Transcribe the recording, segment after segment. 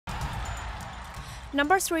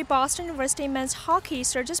Number 3 Boston University men's hockey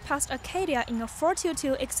surges past Acadia in a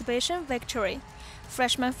 4-2 exhibition victory.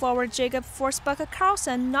 Freshman forward Jacob Forsbucker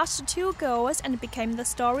Carlson notched 2 goals and became the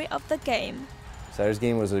story of the game. Saturday's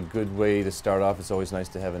game was a good way to start off. It's always nice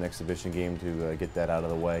to have an exhibition game to get that out of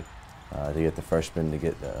the way, to get the freshmen to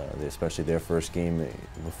get especially their first game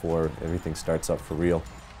before everything starts up for real.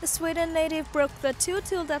 The Sweden native broke the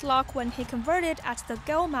 2-2 deadlock when he converted at the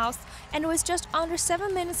goal mouth, and with just under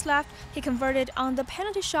 7 minutes left, he converted on the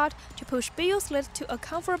penalty shot to push BU's lead to a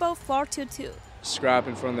comfortable 4-2. Scrap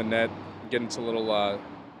in front of the net, get into little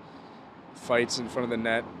fights in front of the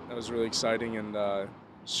net. That was really exciting and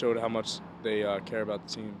showed how much they care about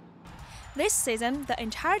the team. This season, the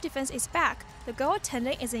entire defense is back, the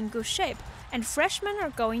goaltending is in good shape, and freshmen are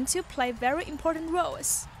going to play very important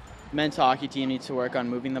roles. Men's hockey team needs to work on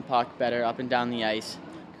moving the puck better up and down the ice,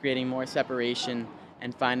 creating more separation,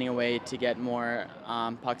 and finding a way to get more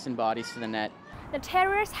pucks and bodies to the net. The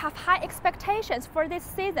Terriers have high expectations for this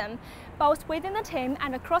season, both within the team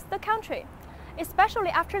and across the country. Especially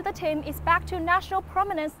after the team is back to national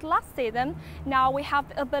prominence last season, now we have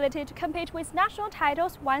the ability to compete with national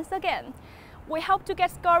titles once again. We hope to get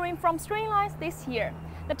scoring from string lines this year.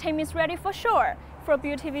 The team is ready for sure. For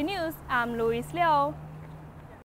BUTV News, I'm Louise Liu.